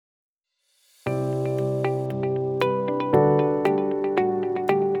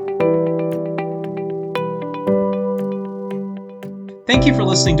Thank you for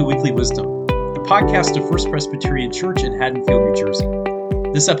listening to Weekly Wisdom, the podcast of First Presbyterian Church in Haddonfield, New Jersey.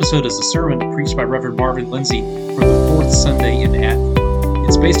 This episode is a sermon preached by Reverend Marvin Lindsay for the fourth Sunday in Advent.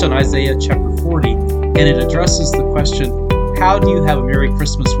 It's based on Isaiah chapter 40, and it addresses the question, how do you have a Merry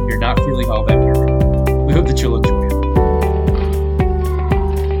Christmas when you're not feeling all that merry? We hope that you'll enjoy it.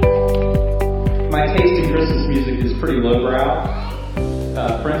 My taste in Christmas music is pretty lowbrow.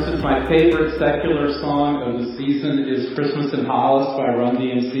 For instance, my favorite secular song of the season is Christmas in Hollis by Run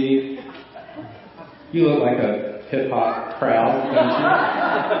DMC. You look like a hip-hop crowd, don't you?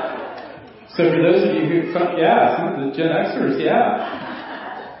 So for those of you who, some of the Gen Xers,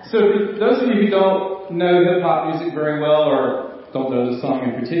 So for those of you who don't know hip-hop music very well or don't know the song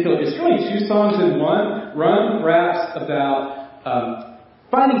in particular, it's really two songs in one. Run raps about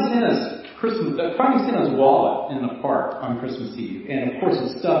finding Santa's wallet in the park on Christmas Eve. And of course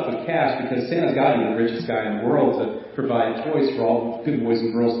it's stuffed with cash because Santa's got to be the richest guy in the world to provide toys for all good boys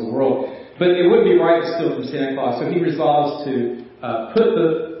and girls of the world. But it wouldn't be right to steal from Santa Claus, so he resolves to put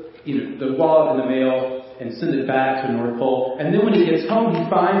the wallet in the mail and send it back to the North Pole. And then when he gets home, he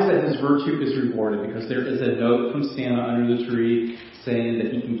finds that his virtue is rewarded because there is a note from Santa under the tree saying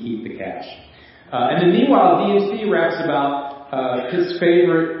that he can keep the cash. And then meanwhile, DMC raps about his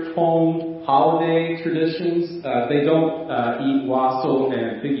favorite home holiday traditions. They don't eat wassail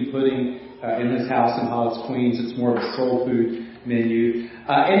and figgy pudding in his house in Hollis, Queens. It's more of a soul food menu.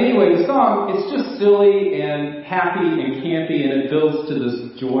 And anyway, the song, it's just silly and happy and campy, and it builds to this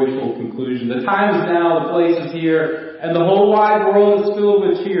joyful conclusion. The time is now, the place is here, and the whole wide world is filled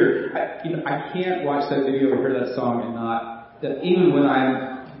with cheer. I can't watch that video or hear that song and not, even when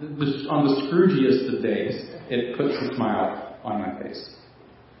I'm on the Scroogiest of days, it puts a smile on my face.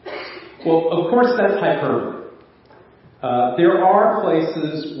 Well, of course, that's hyperbole. There are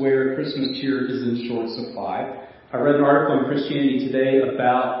places where Christmas cheer is in short supply. I read an article in Christianity Today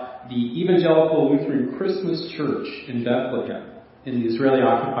about the Evangelical Lutheran Christmas Church in Bethlehem, in the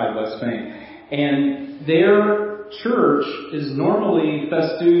Israeli-occupied West Bank. And their church is normally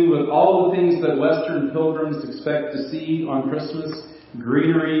festooned with all the things that Western pilgrims expect to see on Christmas: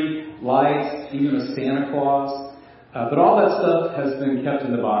 greenery, lights, even a Santa Claus. But all that stuff has been kept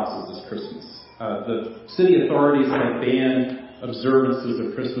in the boxes this Christmas. The city authorities have banned observances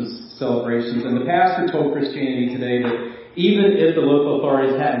of Christmas celebrations, and the pastor told Christianity Today that even if the local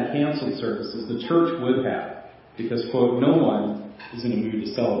authorities hadn't canceled services, the church would have, because, quote, no one is in a mood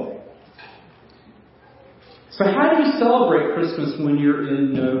to celebrate. So how do you celebrate Christmas when you're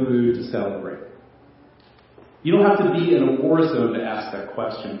in no mood to celebrate? You don't have to be in a war zone to ask that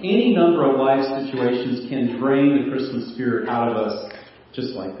question. Any number of life situations can drain the Christmas spirit out of us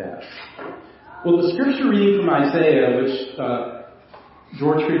just like that. Well, the scripture reading from Isaiah, which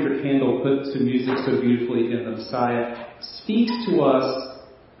George Friedrich Handel put to music so beautifully in the Messiah, speaks to us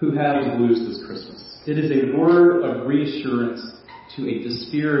who have the blues this Christmas. It is a word of reassurance to a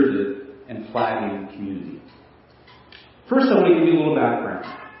dispirited and flagging community. First, I want to give you a little background.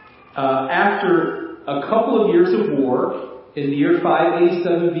 After a couple of years of war, in the year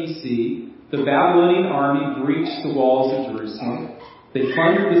 587 BC, the Babylonian army breached the walls of Jerusalem. They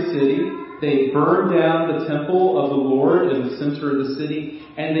plundered the city. They burned down the temple of the Lord in the center of the city,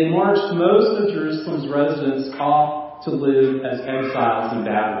 and they marched most of Jerusalem's residents off to live as exiles in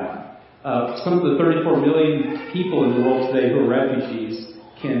Babylon. Some of the 34 million people in the world today who are refugees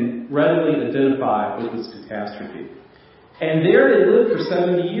can readily identify with this catastrophe. And there they lived for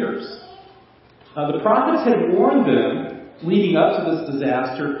 70 years. The prophets had warned them, leading up to this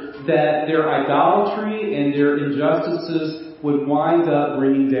disaster, that their idolatry and their injustices would wind up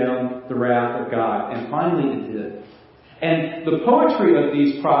bringing down the wrath of God. And finally it did. And the poetry of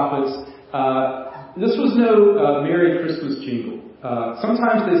these prophets, this was no Merry Christmas jingle.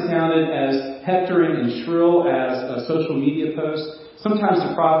 Sometimes they sounded as hectoring and shrill as a social media post. Sometimes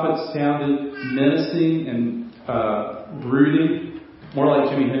the prophets sounded menacing and brooding, more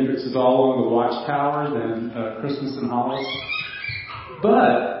like Jimi Hendrix's All Along the Watchtower than Christmas in Hollis.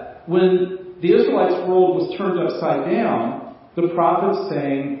 But when the Israelites' world was turned upside down, the prophets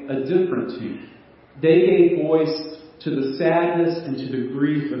sang a different tune. They gave voice to the sadness and to the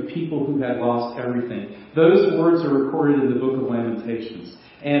grief of people who had lost everything. Those words are recorded in the Book of Lamentations.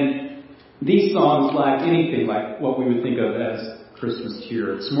 And these songs lack anything like what we would think of as Christmas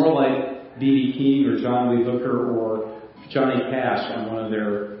cheer. It's more like B.B. King or John Lee Hooker or Johnny Cash on one of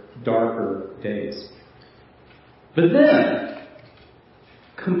their darker days. But then,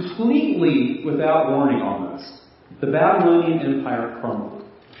 completely without warning almost, the Babylonian Empire crumbled.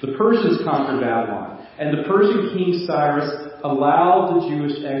 The Persians conquered Babylon, and the Persian king Cyrus allowed the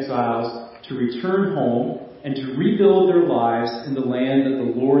Jewish exiles to return home and to rebuild their lives in the land that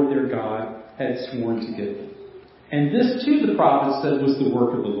the Lord their God had sworn to give them. And this too, the prophet said, was the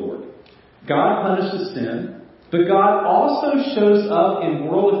work of the Lord. God punishes sin, but God also shows up in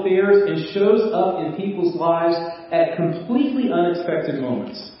world affairs and shows up in people's lives at completely unexpected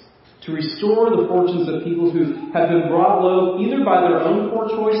moments to restore the fortunes of people who have been brought low either by their own poor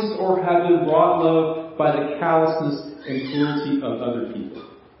choices or have been brought low by the callousness and cruelty of other people.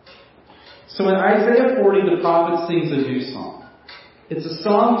 So in Isaiah 40, the prophet sings a new song. It's a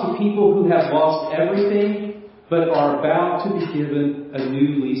song to people who have lost everything but are about to be given a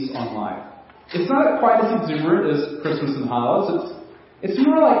new lease on life. It's not quite as exuberant as Christmas in Hollis. It's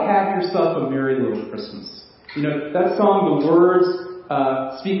more like Have Yourself a Merry Little Christmas. You know, that song, the words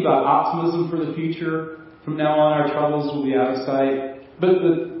speak about optimism for the future. From now on, our troubles will be out of sight. But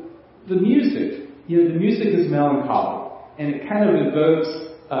the music, the music is melancholic. And it kind of evokes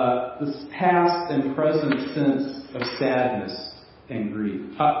this past and present sense of sadness and grief.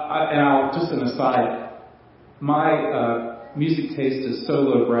 And I'll, just an aside, my music taste is so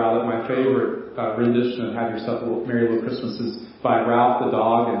lowbrow that my favorite rendition of Have Yourself a Merry Little Christmas is by Ralph the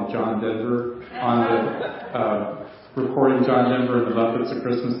Dog and John Denver on the recording John Denver and the Muppets of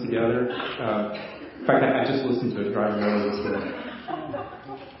Christmas together. In fact, I just listened to it driving over this morning.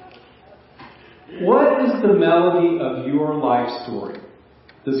 What is the melody of your life story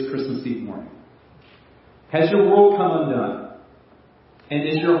this Christmas Eve morning? Has your world come undone? And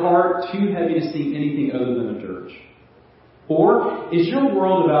is your heart too heavy to sing anything other than a dirge? Or is your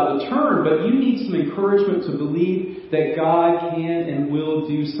world about to turn, but you need some encouragement to believe that God can and will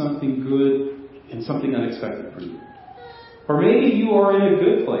do something good and something unexpected for you? Or maybe you are in a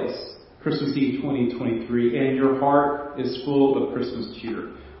good place, Christmas Eve 2023, and your heart is full of Christmas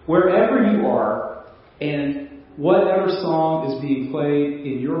cheer. Wherever you are, and whatever song is being played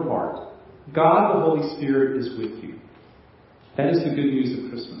in your heart, God the Holy Spirit is with you. That is the good news of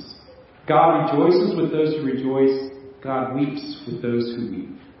Christmas. God rejoices with those who rejoice. God weeps with those who weep.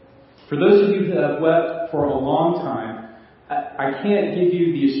 For those of you who have wept for a long time, I can't give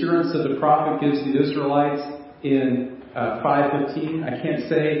you the assurance that the prophet gives the Israelites in 5:15. I can't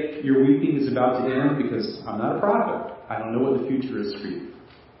say your weeping is about to end because I'm not a prophet. I don't know what the future is for you.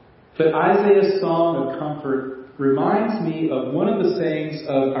 But Isaiah's song of comfort reminds me of one of the sayings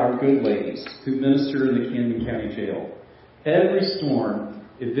of our good ladies who minister in the Camden County Jail. Every storm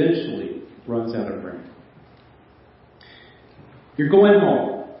eventually runs out of rain. You're going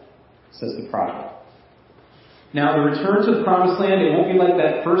home, says the prophet. Now, the return to the Promised Land, it won't be like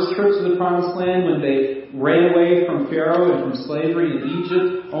that first trip to the Promised Land when they ran away from Pharaoh and from slavery in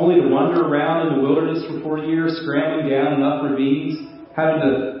Egypt, only to wander around in the wilderness for 40 years, scrambling down and up ravines, having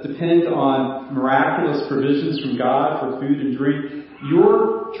to depend on miraculous provisions from God for food and drink.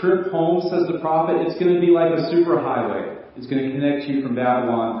 Your trip home, says the prophet, it's going to be like a superhighway. It's going to connect you from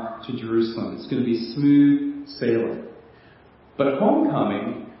Babylon to Jerusalem. It's going to be smooth sailing. But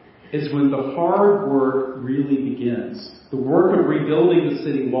homecoming is when the hard work really begins. The work of rebuilding the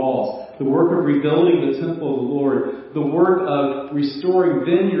city walls, the work of rebuilding the temple of the Lord, the work of restoring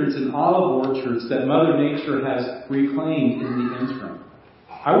vineyards and olive orchards that Mother Nature has reclaimed in the interim.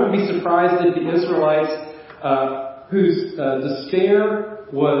 I wouldn't be surprised if the Israelites, whose despair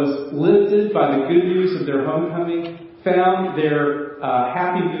was lifted by the good news of their homecoming, found their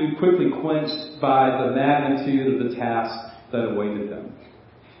happy mood quickly quenched by the magnitude of the task that awaited them.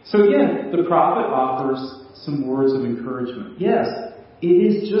 So again, the prophet offers some words of encouragement. Yes, it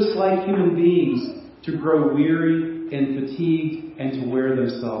is just like human beings to grow weary and fatigued and to wear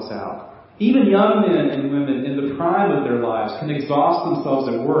themselves out. Even young men and women in the prime of their lives can exhaust themselves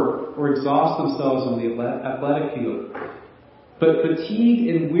at work or exhaust themselves on the athletic field. But fatigue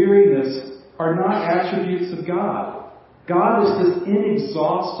and weariness are not attributes of God. God is this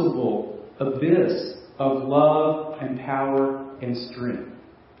inexhaustible abyss of love and power and strength.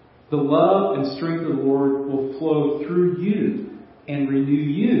 The love and strength of the Lord will flow through you and renew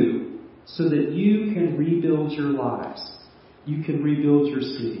you so that you can rebuild your lives. You can rebuild your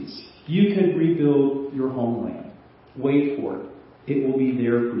cities. You can rebuild your homeland. Wait for it. It will be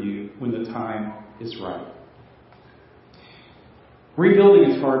there for you when the time is right.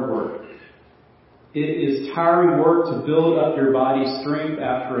 Rebuilding is hard work. It is tiring work to build up your body's strength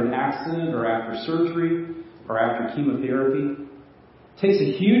after an accident or after surgery or after chemotherapy. It takes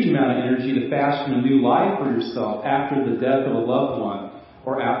a huge amount of energy to fashion a new life for yourself after the death of a loved one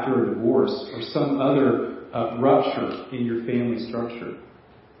or after a divorce or some other rupture in your family structure.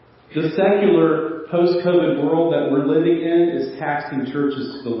 The secular post-COVID world that we're living in is taxing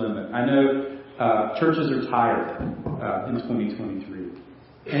churches to the limit. I know churches are tired in 2023.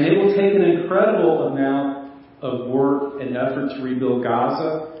 And it will take an incredible amount of work and effort to rebuild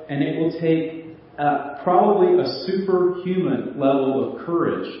Gaza, and it will take probably a superhuman level of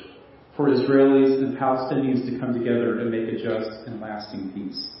courage for Israelis and Palestinians to come together and make a just and lasting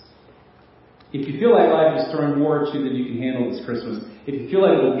peace. If you feel like life is throwing more at you than you can handle this Christmas, if you feel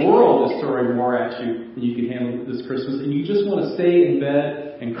like the world is throwing more at you than you can handle this Christmas, and you just want to stay in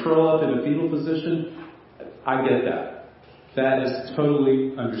bed and curl up in a fetal position, I get that. That is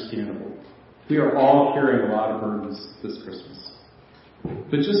totally understandable. We are all carrying a lot of burdens this Christmas.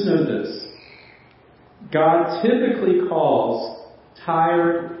 But just know this. God typically calls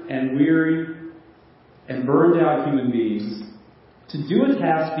tired and weary and burned out human beings to do a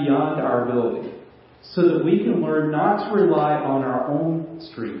task beyond our ability, so that we can learn not to rely on our own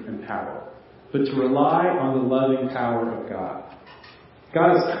strength and power, but to rely on the loving power of God.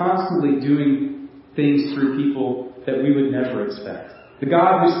 God is constantly doing things through people that we would never expect. The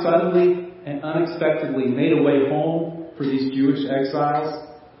God who suddenly and unexpectedly made a way home for these Jewish exiles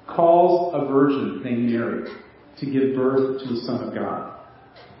calls a virgin named Mary to give birth to the Son of God.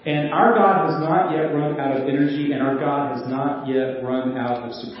 And our God has not yet run out of energy, and our God has not yet run out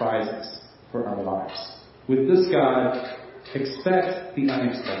of surprises for our lives. With this God, expect the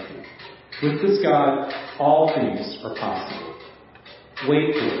unexpected. With this God, all things are possible.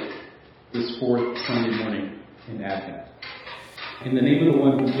 Wait for it this fourth Sunday morning in Advent. In the name of the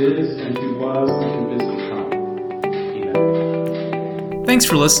one who is, and who was, and who is to come. Amen. Thanks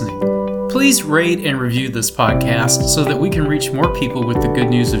for listening. Please rate and review this podcast so that we can reach more people with the good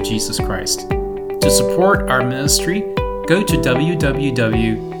news of Jesus Christ. To support our ministry, go to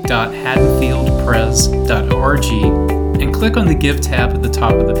www.haddonfieldpres.org and click on the Give tab at the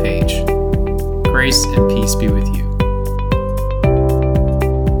top of the page. Grace and peace be with you.